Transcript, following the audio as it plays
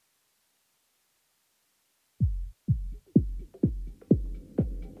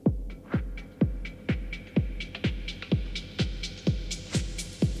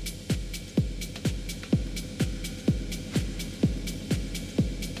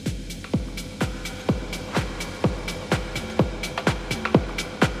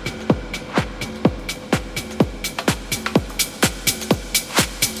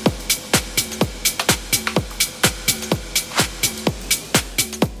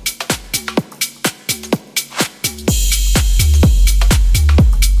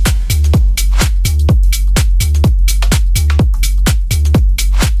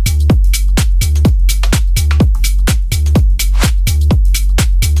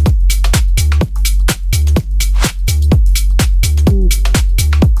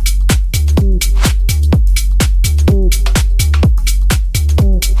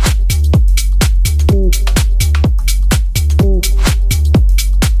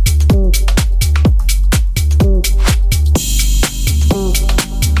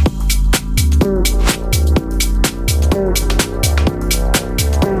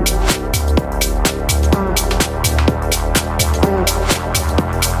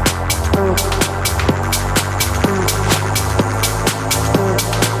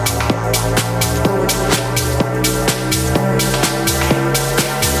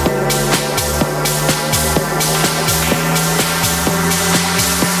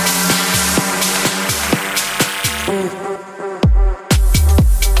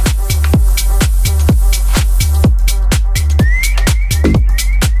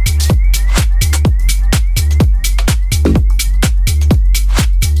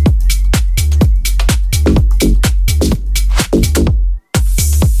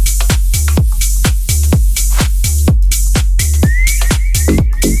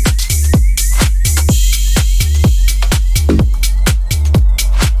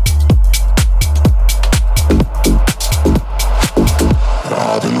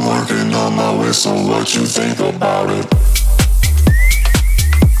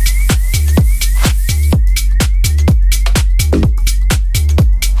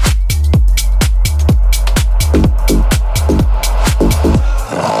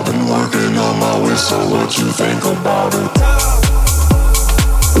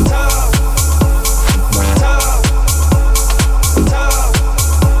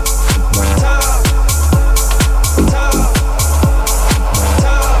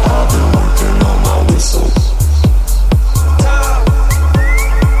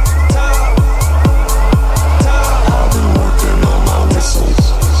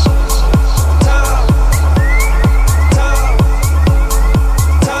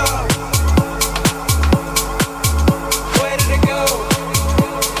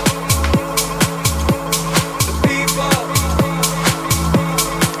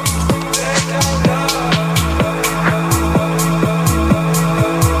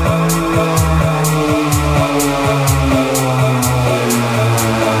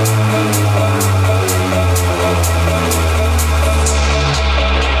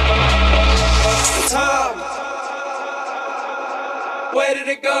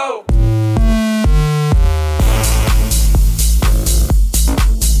it go.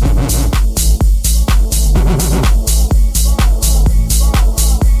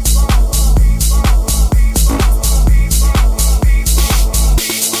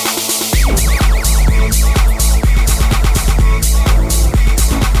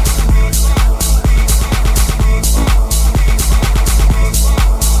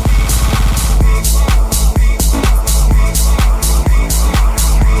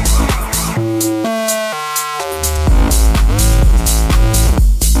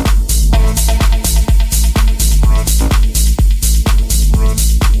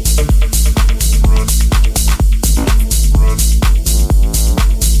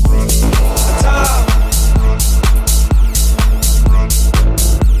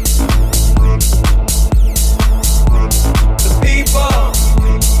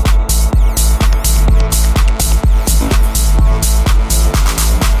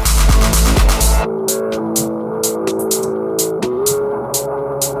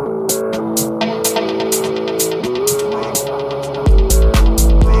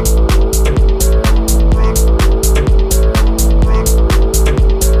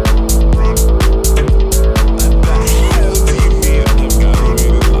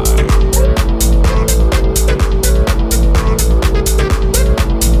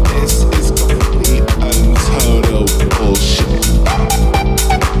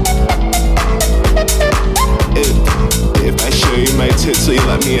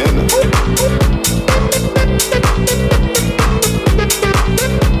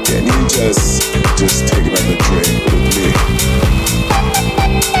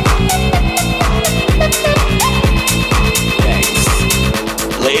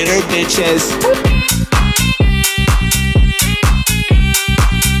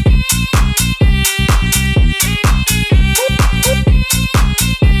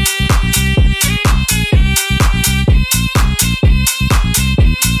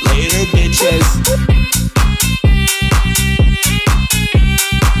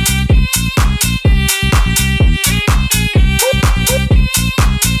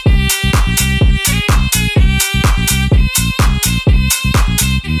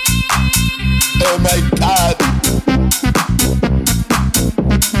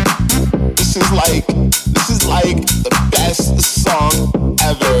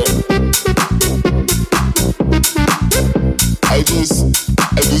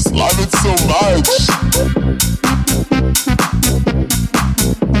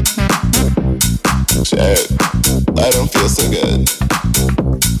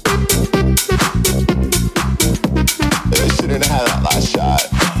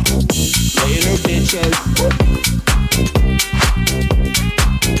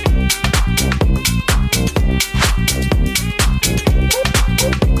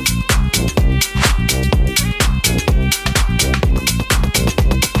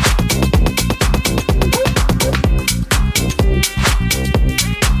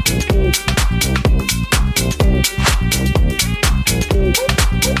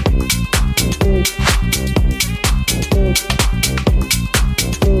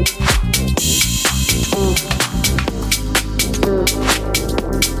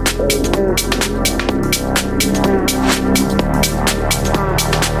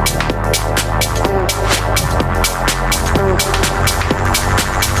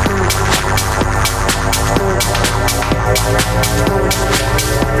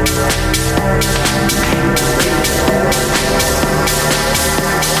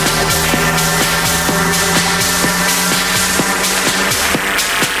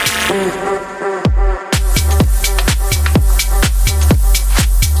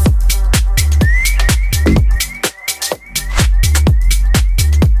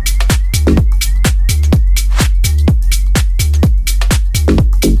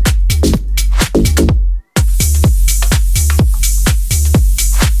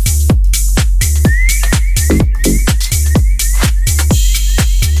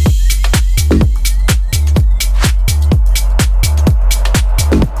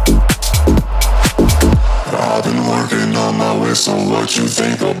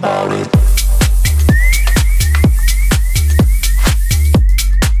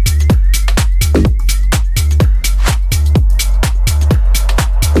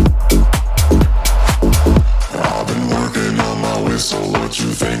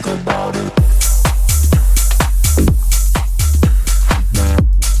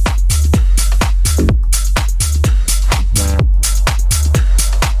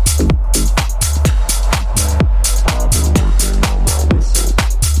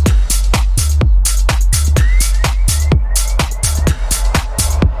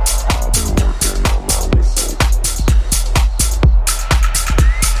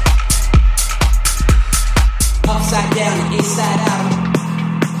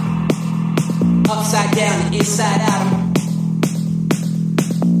 Upside down, inside out.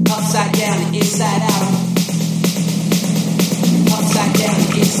 Upside down, inside out. Upside down,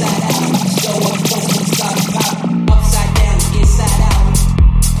 inside out. Show up, folks, what's all about. Upside down, inside out.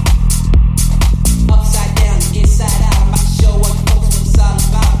 Upside down, inside out. Show up, folks, what's all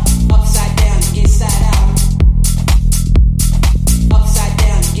about. Upside down, inside out. Upside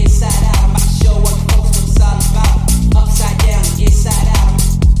down, inside out. Show up, folks, what's all about. Upside down, inside out.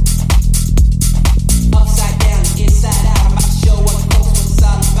 Upside down, inside out. Show up, folks, what's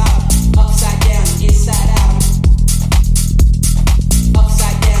all about. Upside down, inside out.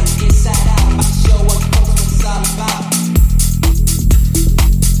 Upside down, inside out. Show up, folks, what's all about.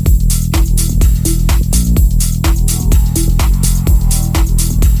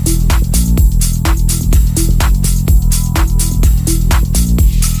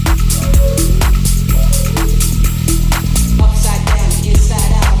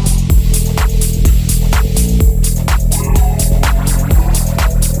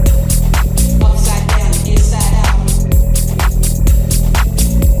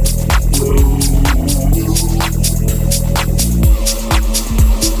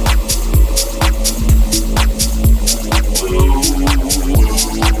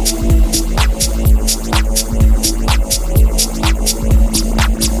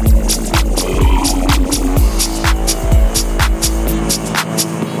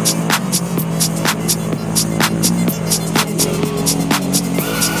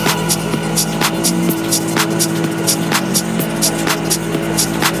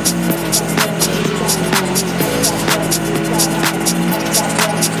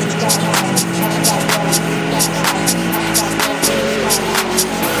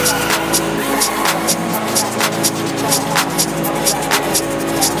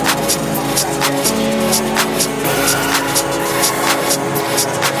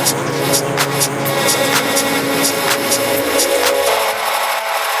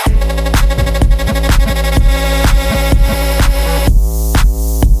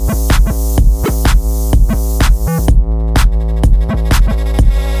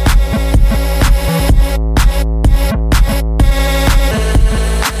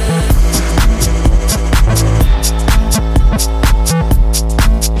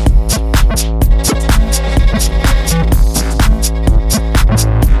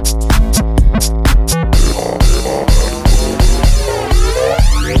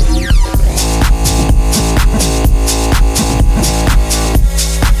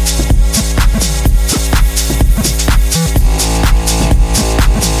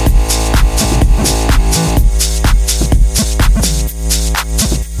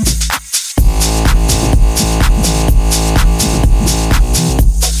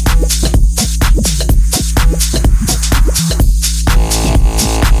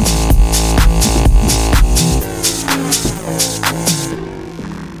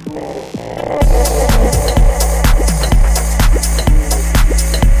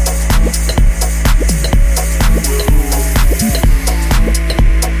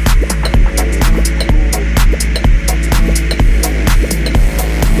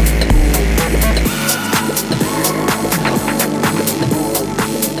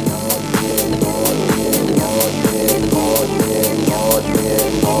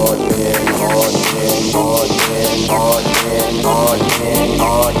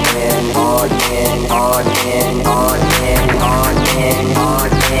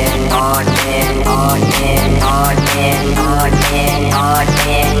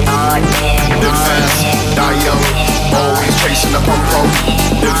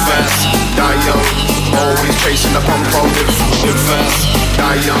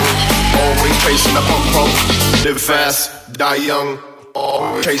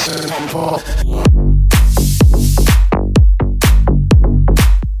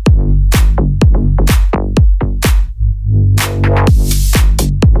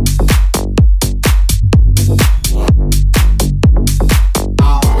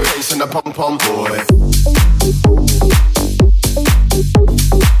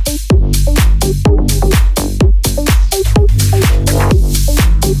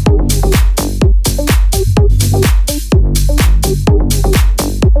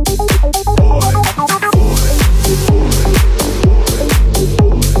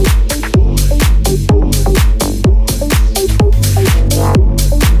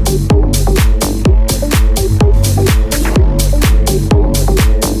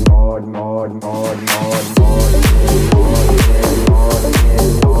 More.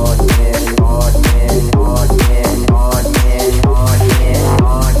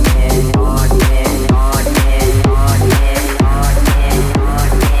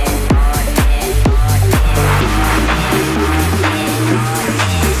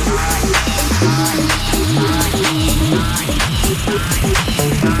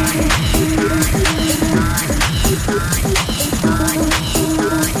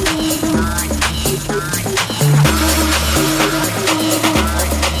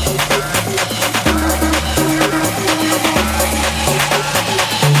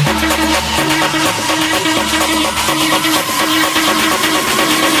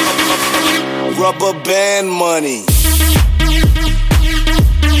 Rubber band money.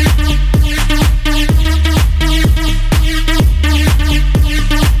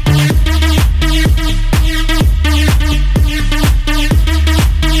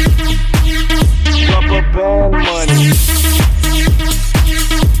 Rubber band money.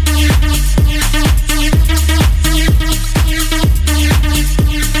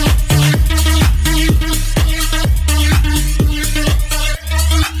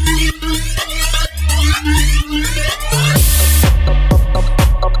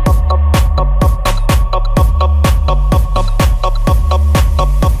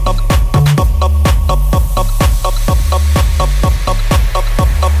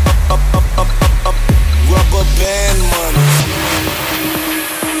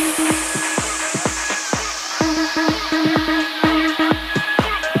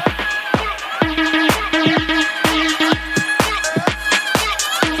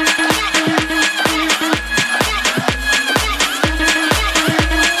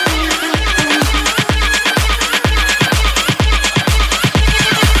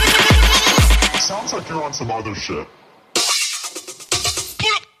 Some other shit.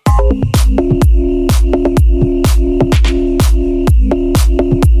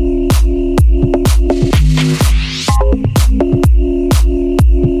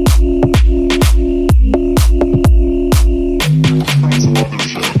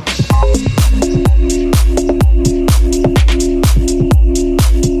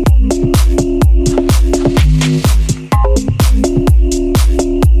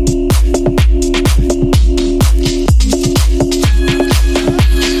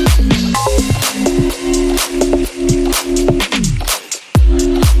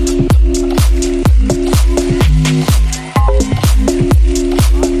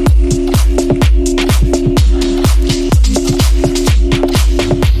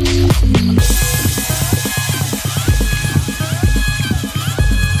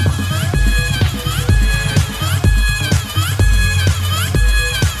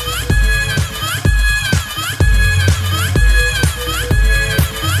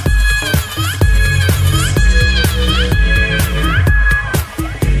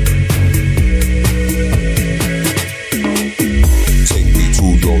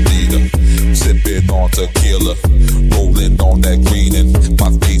 Tequila, rolling on that green and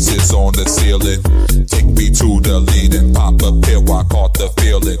my face is on the ceiling. Take me to the lead and pop a pill, I caught the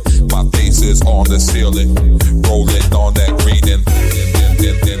feeling. My face is on the ceiling, rolling on that green and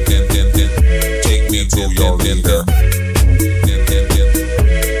take me to your leader.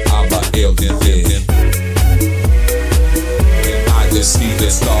 I'm a alien, I just see the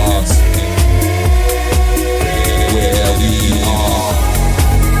stars where we are.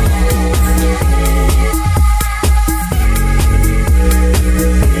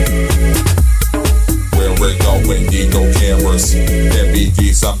 We're going, need no cameras. There be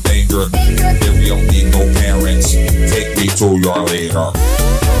some danger. If we don't need no parents, take me to your leader.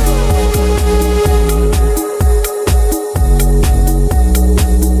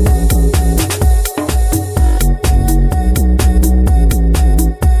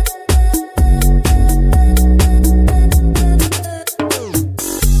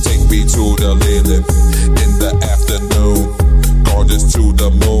 Take me to the lily in the afternoon. Gorgeous to the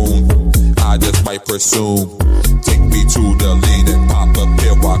moon. I just might presume. Take me to the lead and pop a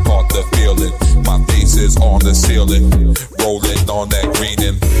pill, I caught the feeling. My face is on the ceiling, rolling on that green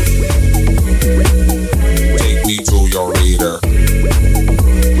and take me to your leader.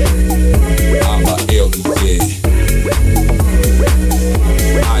 I'm a alien,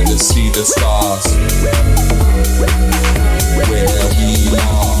 I just see the stars where we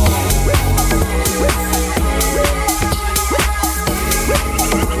are.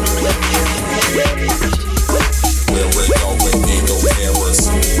 Where we're going, need no cameras.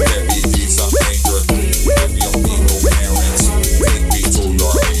 There be some danger. If you don't need no parents, take me to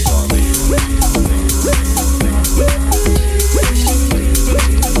your leader.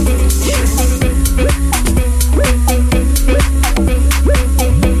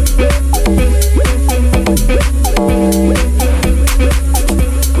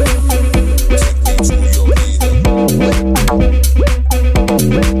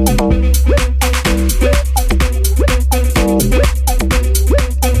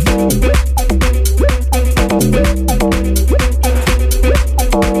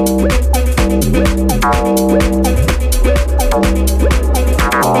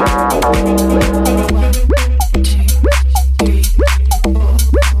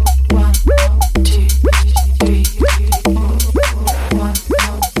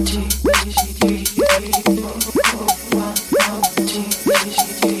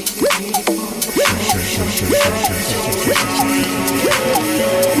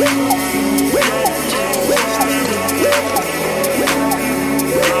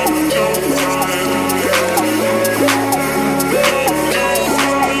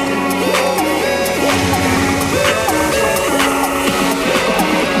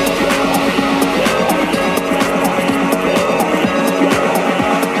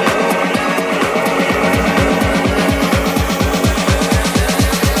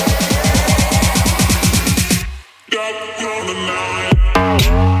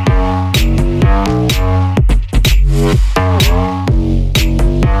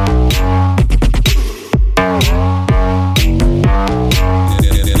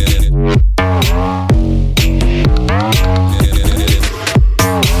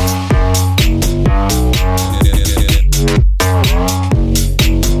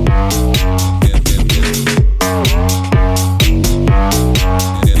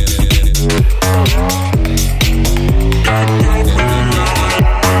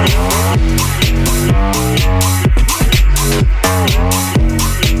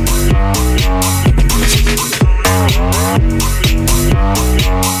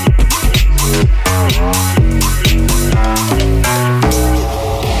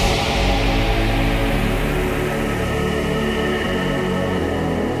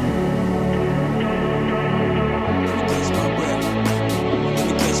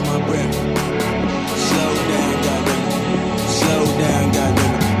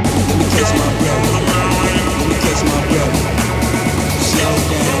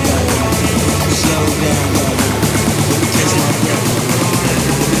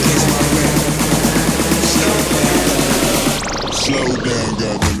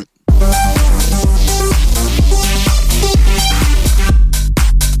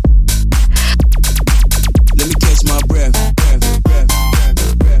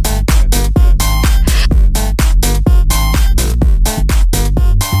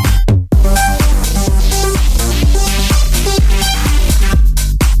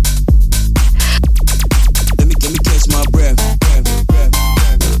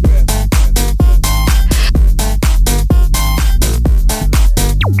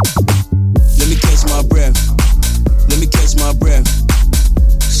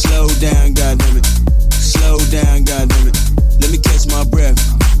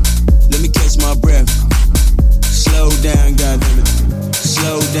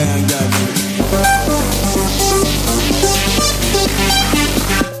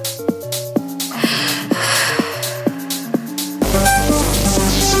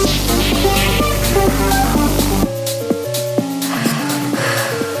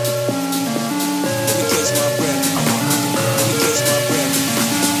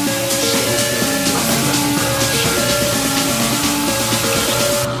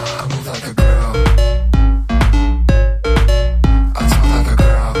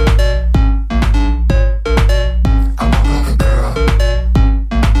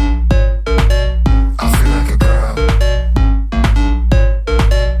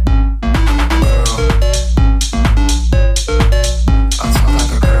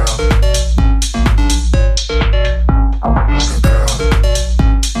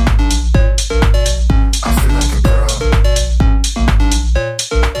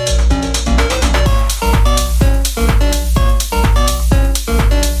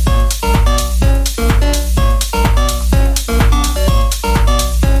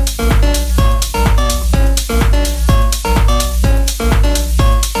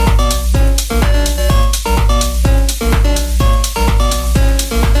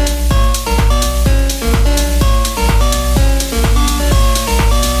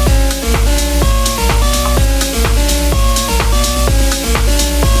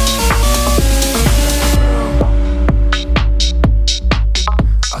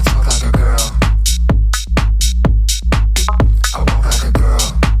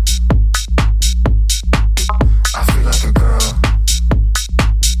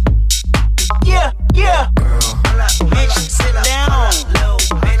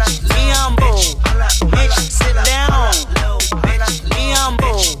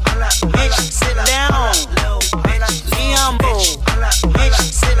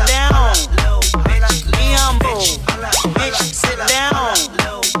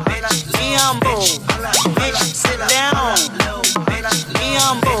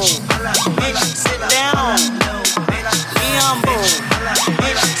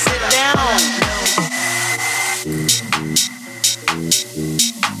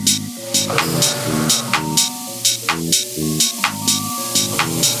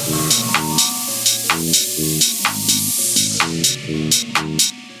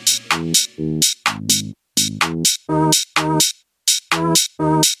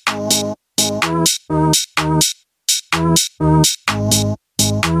 My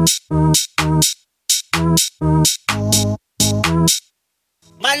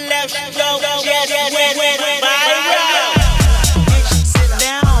left flow just went viral. Sit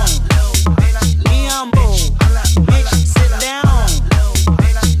down, Leombo. Sit down,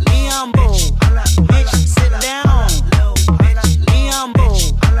 Leombo. Sit down, Leombo.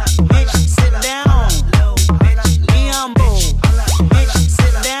 Sit down, Leombo. Sit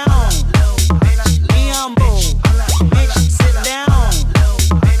down, Leombo.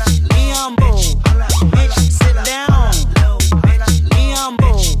 Sit down, Leombo. Sit down.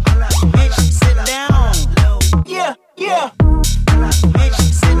 Sit down. Yeah, yeah.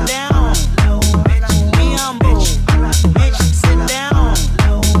 Sit down. Leombo. Sit down.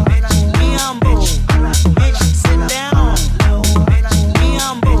 Leombo. Sit down. Leombo. Sit down.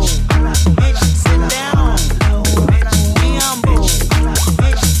 Leombo. Sit down. Leombo.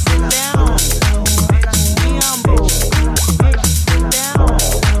 Sit down.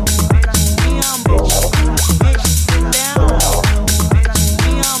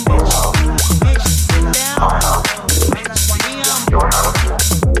 Leombo. Sit down.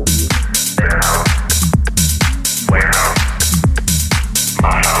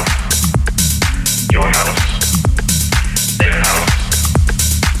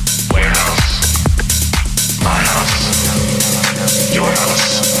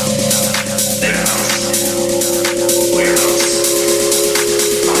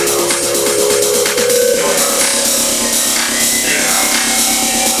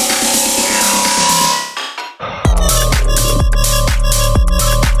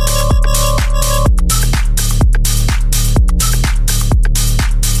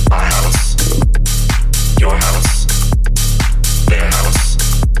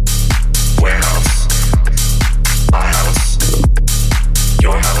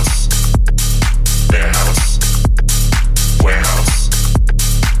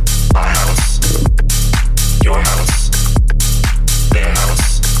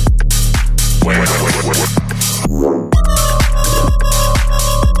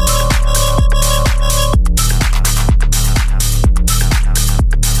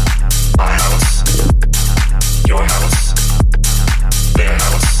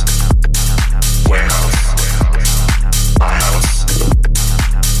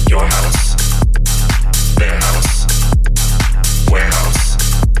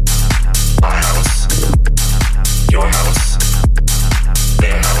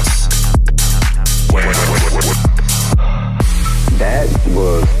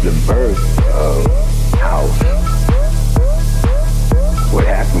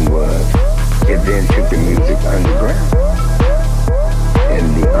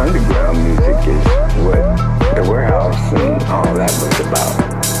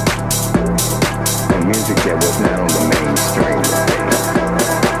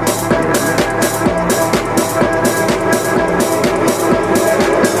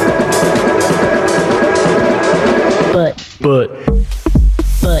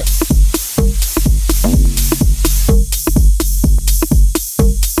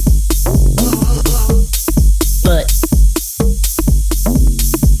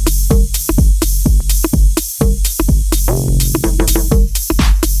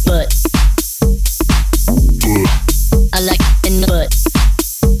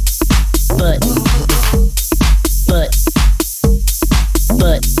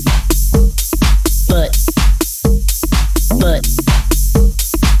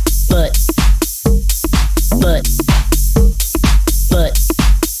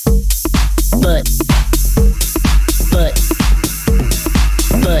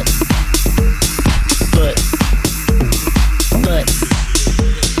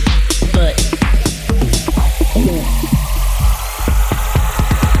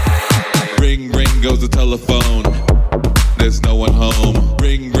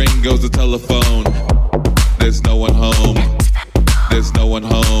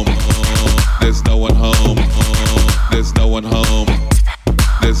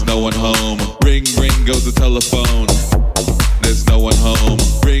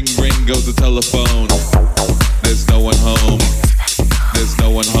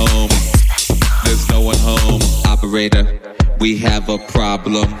 We have a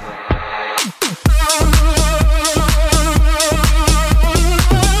problem.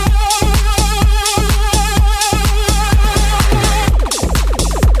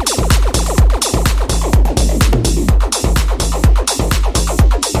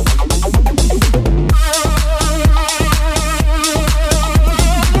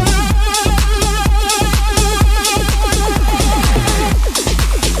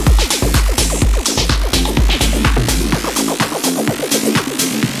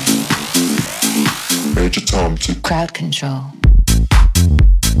 Crowd control.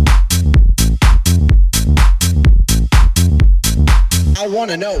 I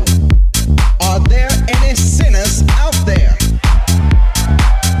wanna know, are there any sinners out there?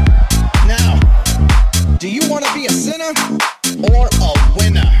 Now, do you wanna be a sinner or a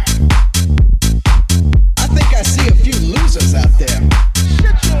winner? I think I see a few losers out there.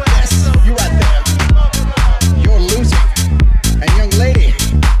 Yes, you right there. You're losing. And young lady,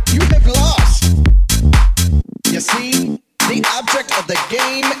 you have lost. You see, the object of the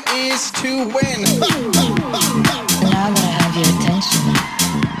game is to win. Now that I have your attention,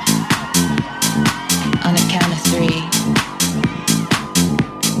 on a count of 3,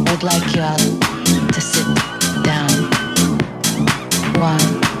 I'd like you all to sit down. 1,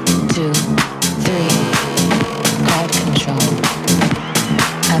 2, 3. Crowd control.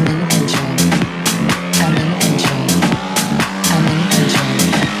 I'm in control. I'm in control. I'm in control.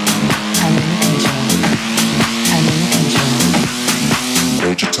 I'm in control. I'm in control.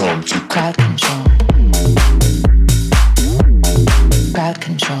 Major Tom to Crowd control. Crowd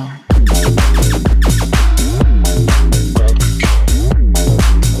control.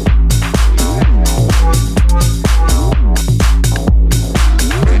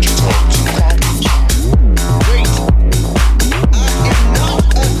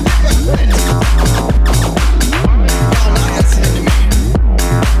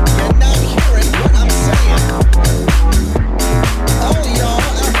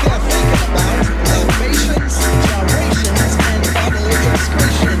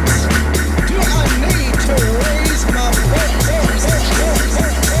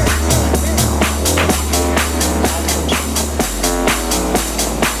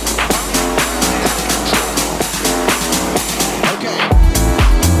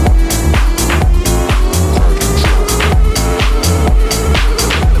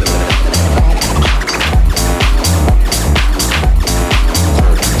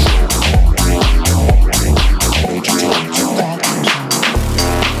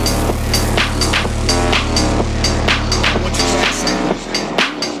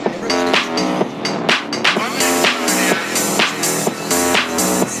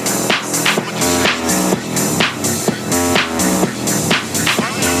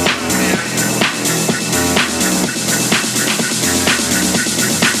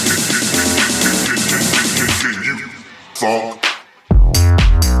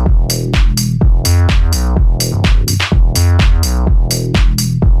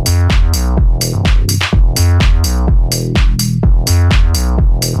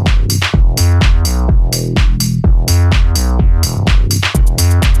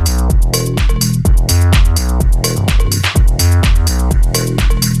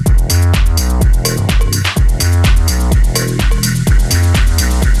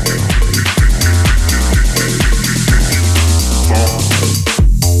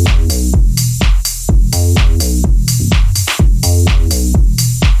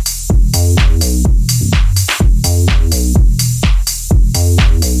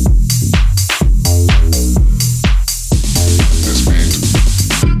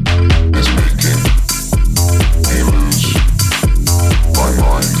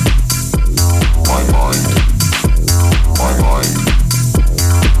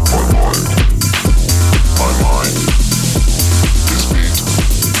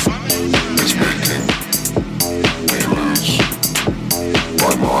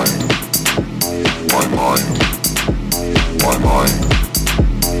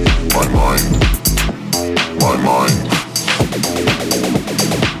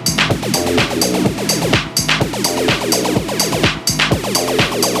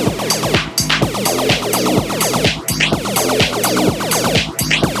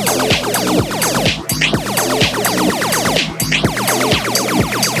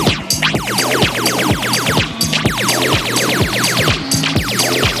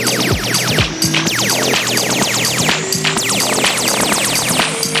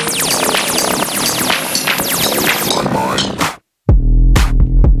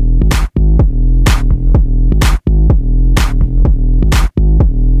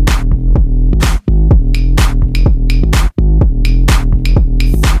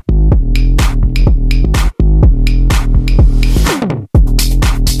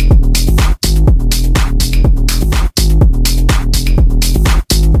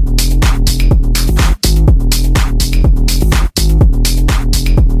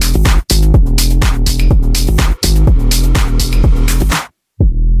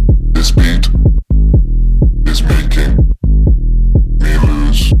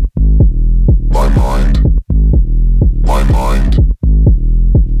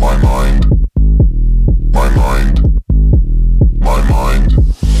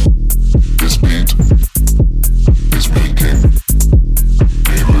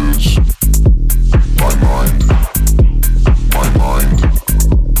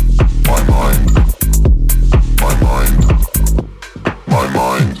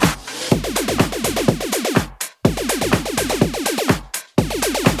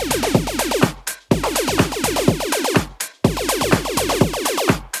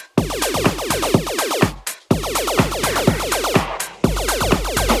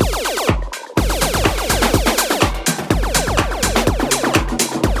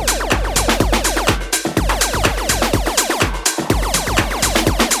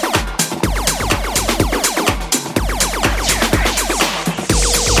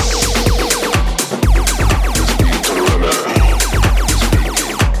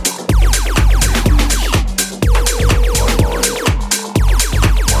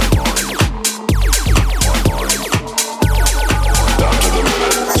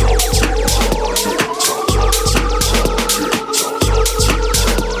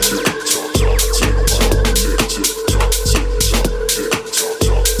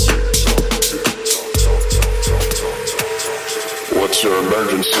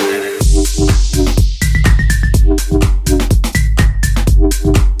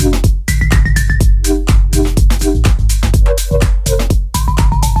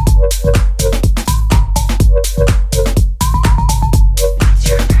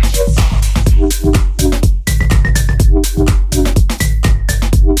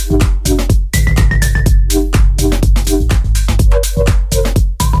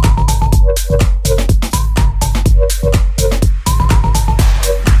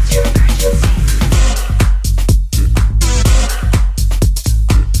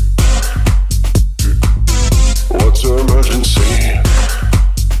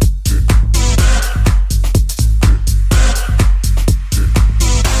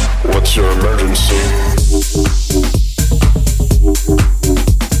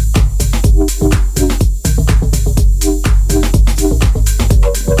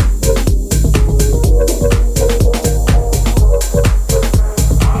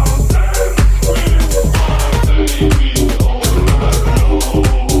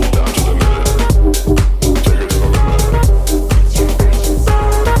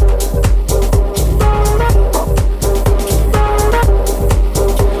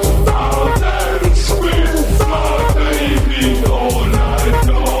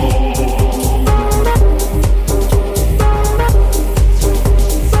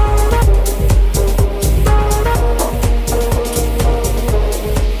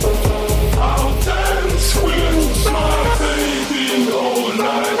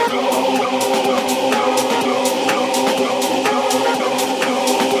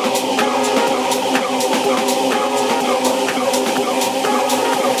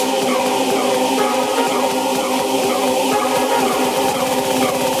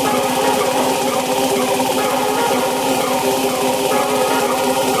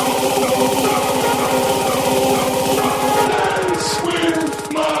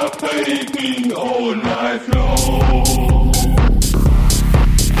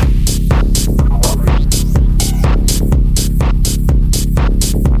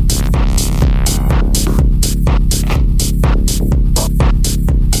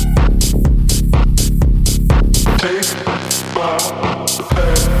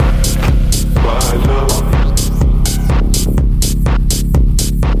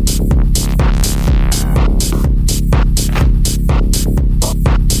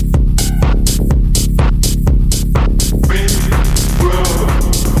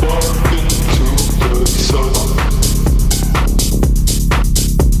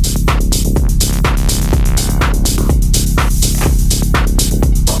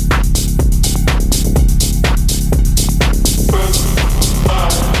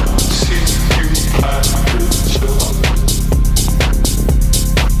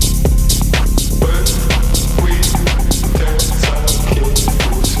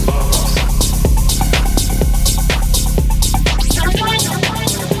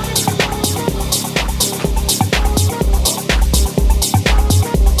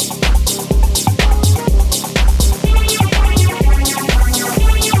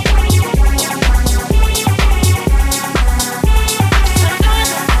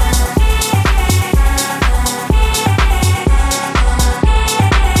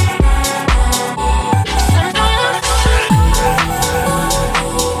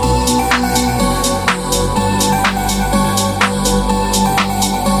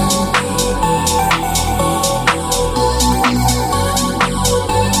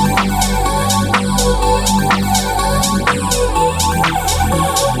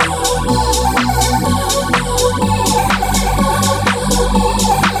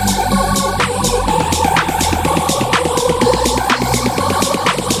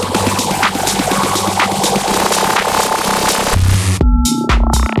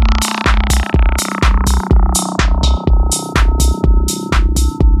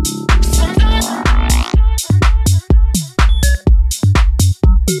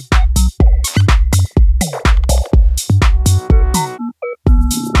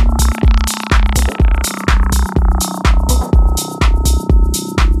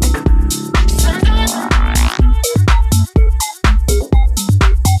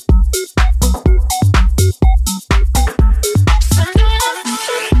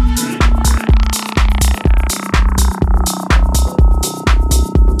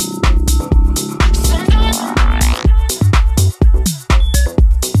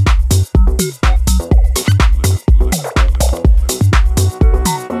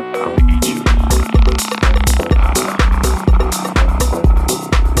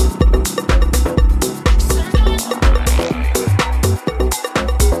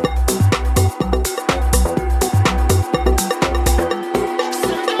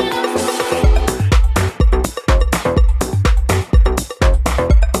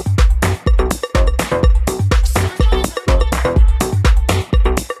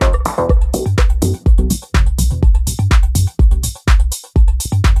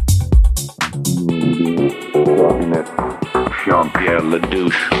 Jean-Pierre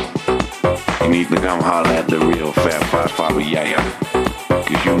Ledouche. You need to come holler at the real Fat Papa Yaya.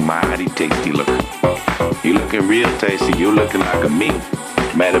 Cause you mighty tasty looking. You looking real tasty, you looking like a meal.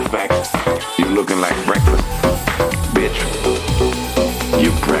 Matter of fact, you looking like breakfast. Bitch,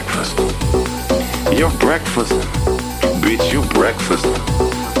 you breakfast. You're breakfast. Bitch, you breakfast.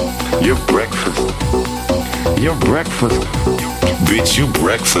 You're breakfast. You're breakfast. Bitch, you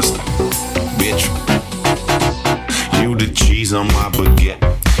breakfast. Bitch. You the cheese on my baguette,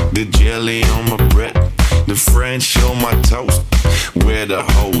 the jelly on my bread, the French on my toast, where the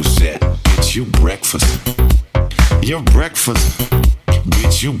hoes at? Bitch, you breakfast. You're breakfast.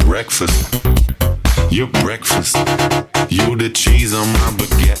 Bitch, you breakfast. You're breakfast. You the cheese on my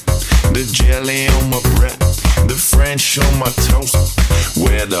baguette, the jelly on my bread, the French on my toast,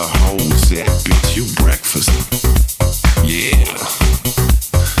 where the hoes at? Bitch, you breakfast. Yeah.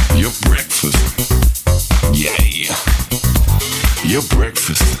 You're breakfast. Yeah. You're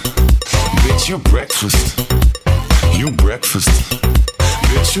breakfast. Bitch, you breakfast. You breakfast.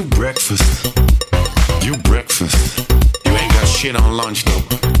 Bitch, you breakfast. You breakfast. You ain't got shit on lunch though.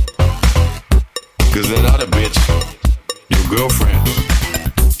 Cause that other bitch, your girlfriend,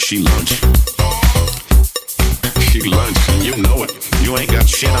 she lunch. She lunch and you know it. You ain't got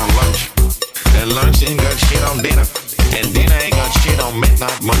shit on lunch. And lunch ain't got shit on dinner. And dinner ain't got shit on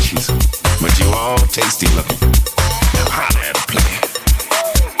midnight munchies. But you all tasty looking. Now holla at a player.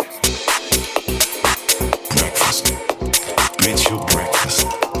 Breakfast. Bitch, you breakfast.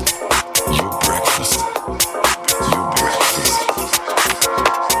 You breakfast. You breakfast. You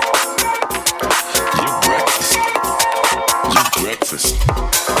breakfast. You breakfast.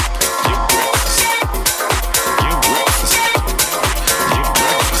 You breakfast. You breakfast. You breakfast.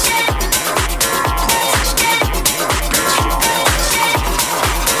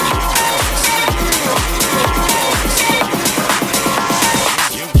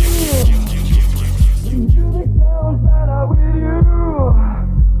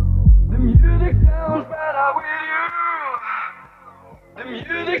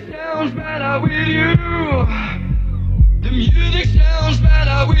 Sounds better with you. The music sounds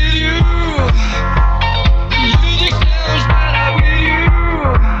better with you. The music sounds better with you.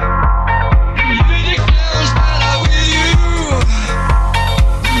 The music sounds better with you.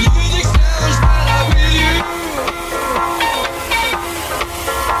 The music sounds better with you.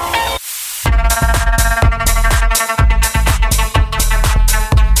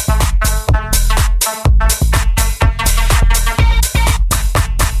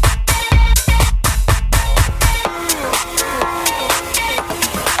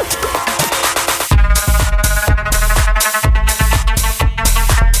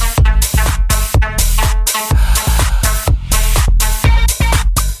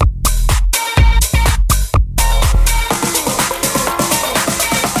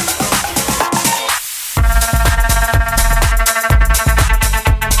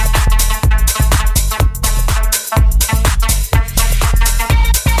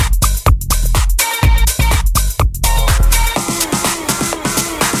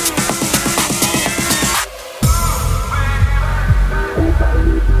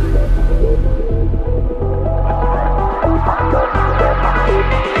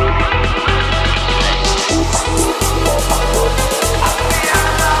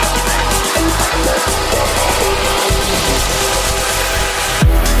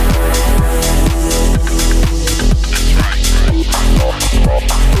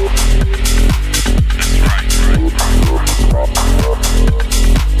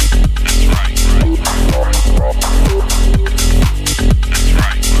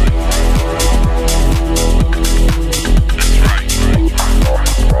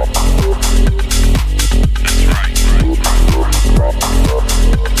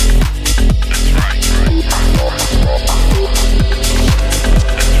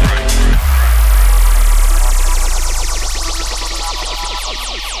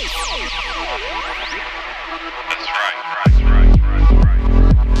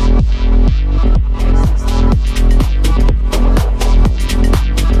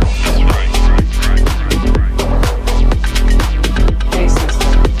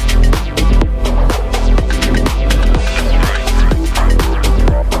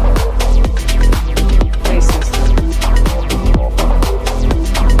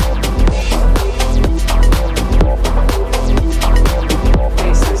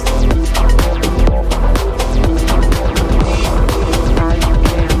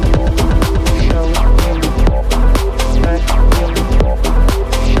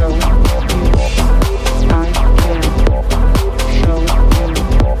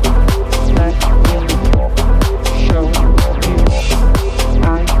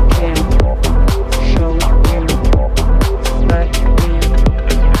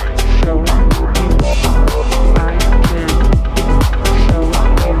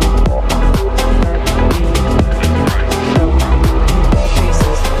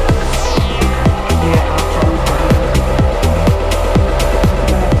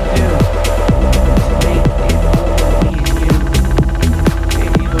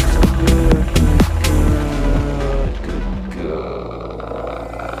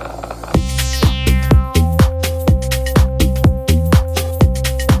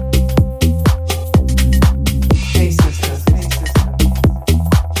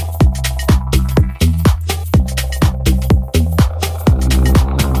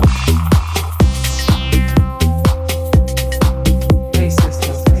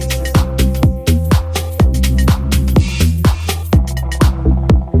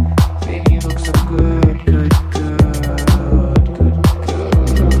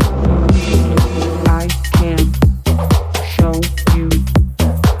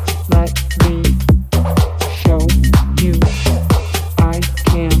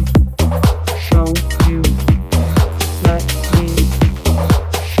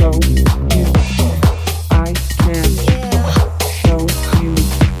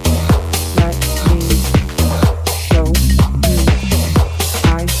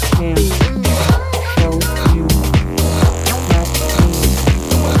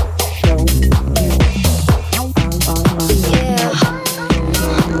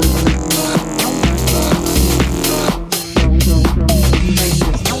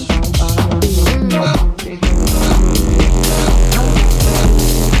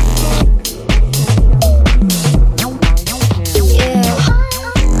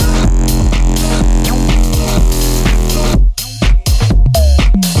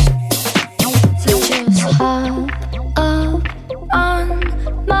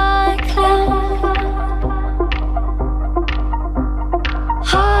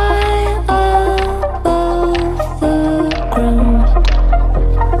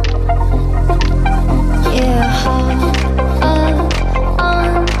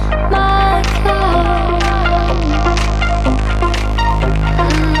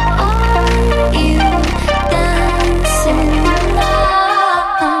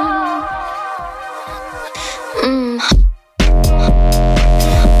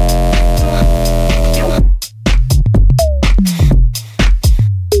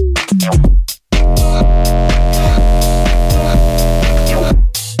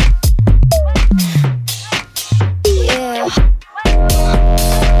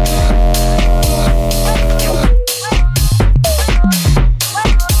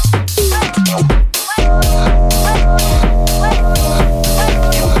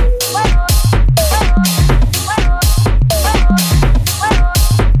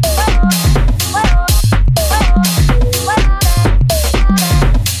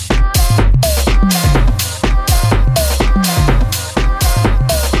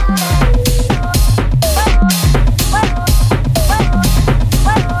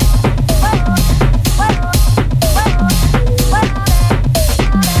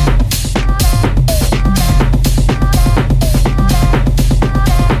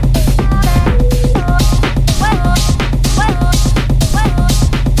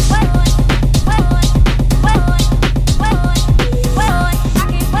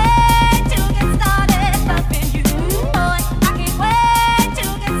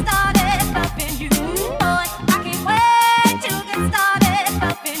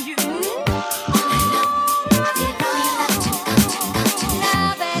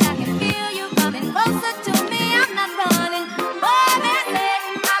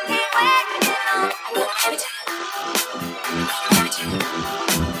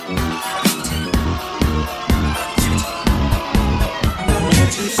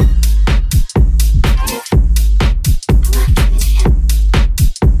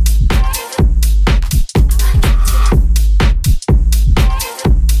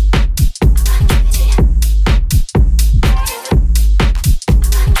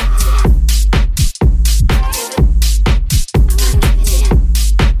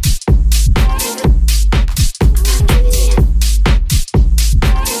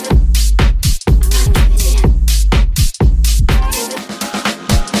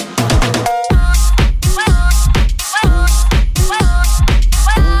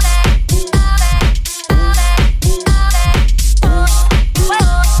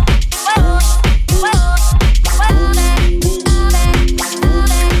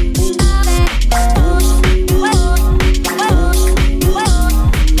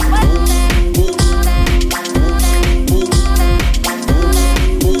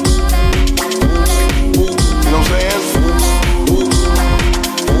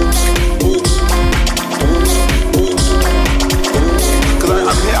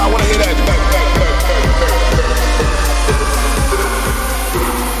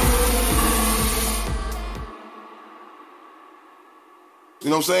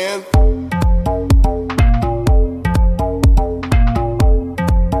 what I'm saying?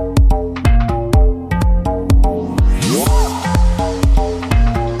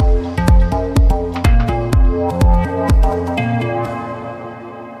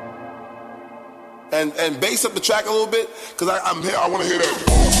 And bass up the track a little bit, cause I'm here. I want to hear that.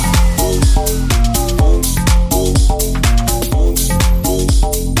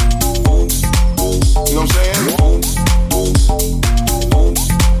 You know what I'm saying?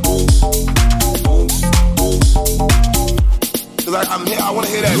 Cause I'm here. I want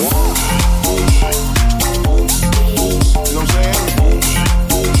to hear that. You know what I'm saying?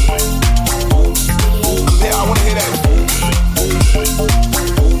 I'm here. I want to hear that.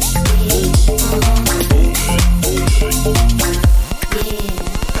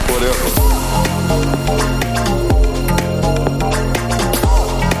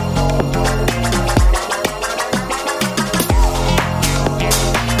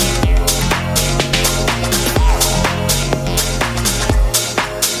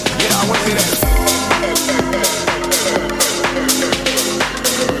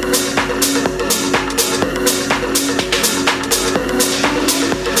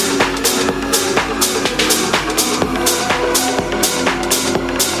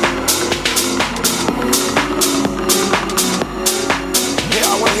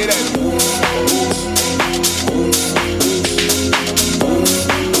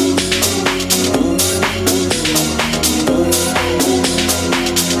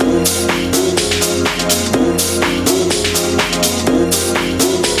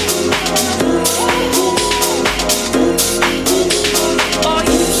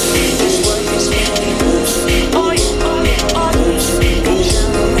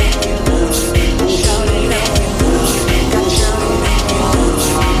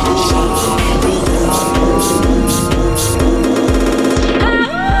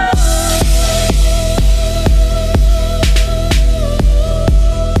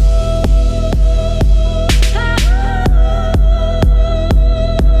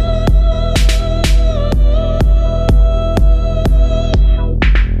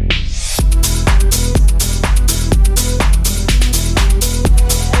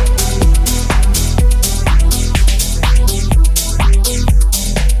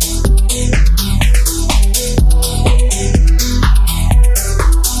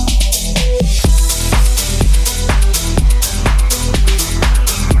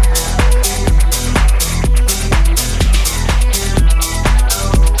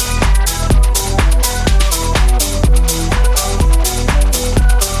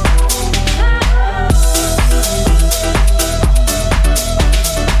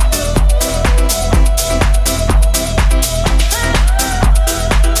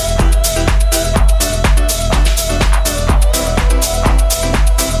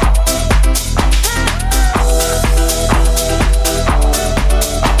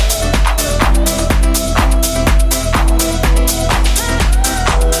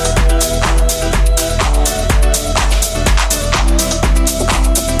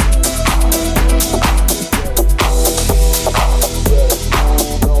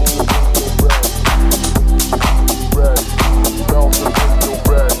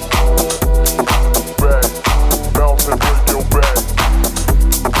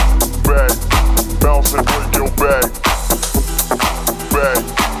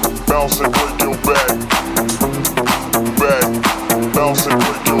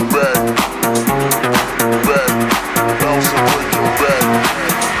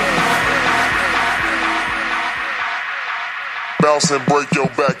 bounce and break your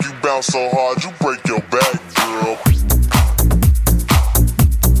back. You bounce so hard, you break your back, girl.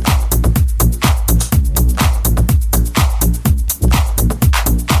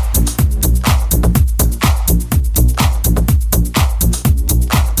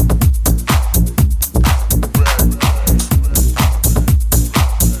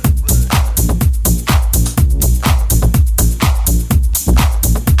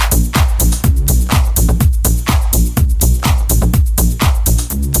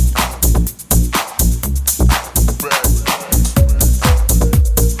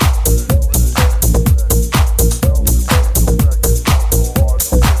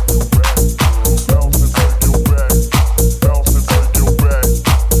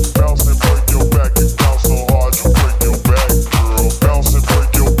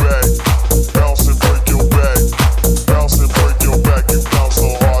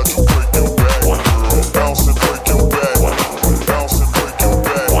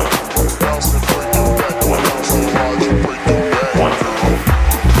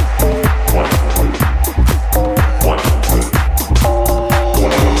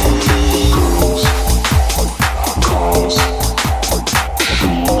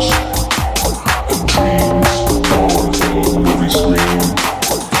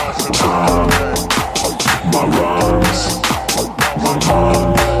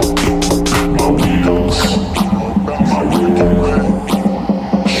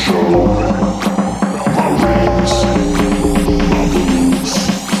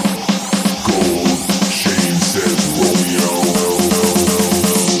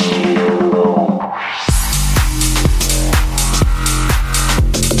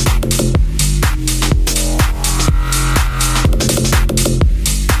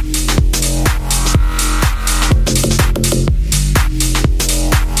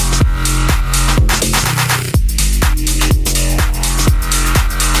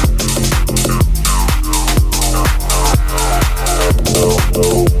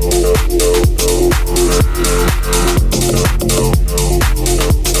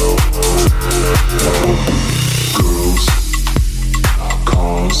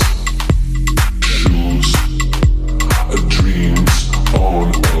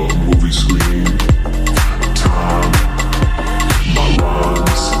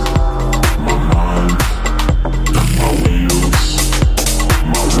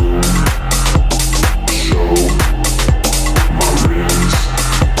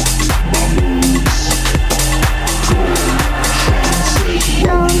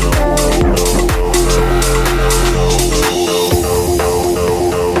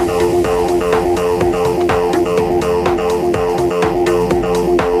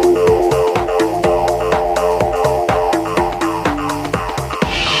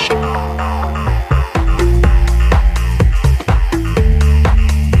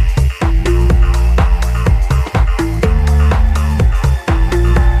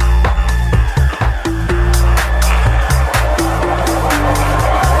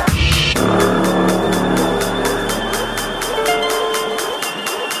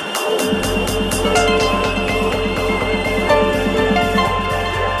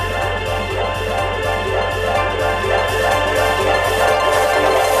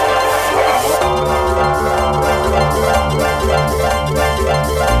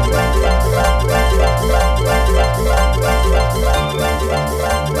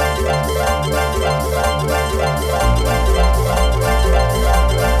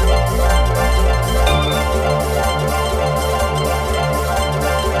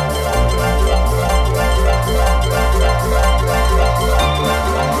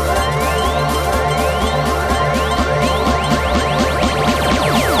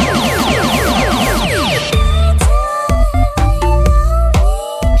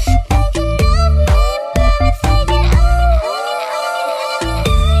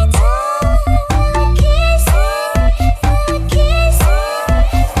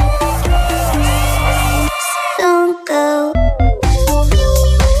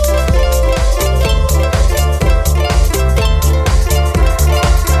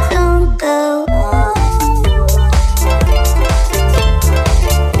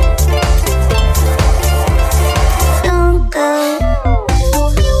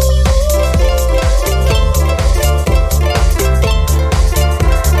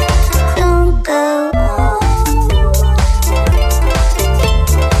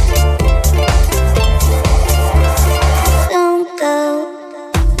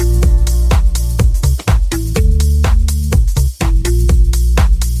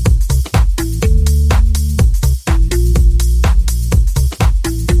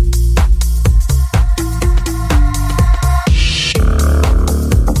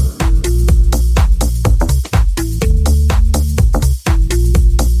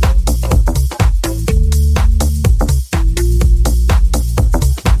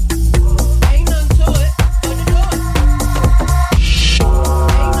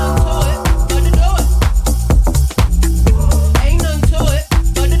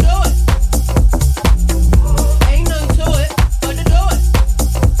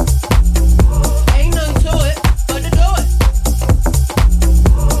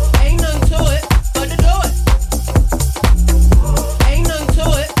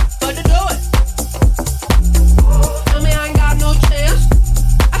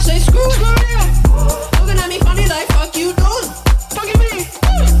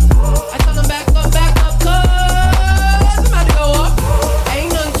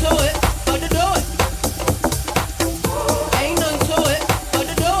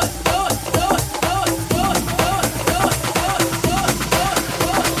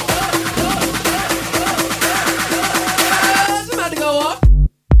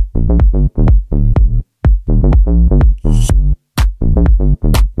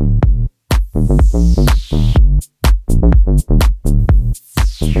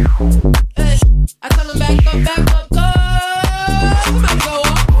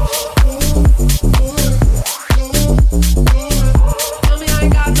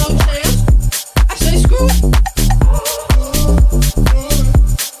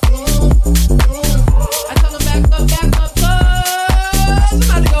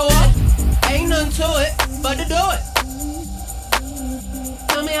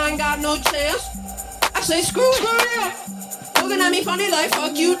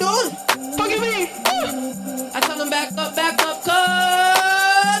 you doing? Fuck you mean? I tell them back up, back up.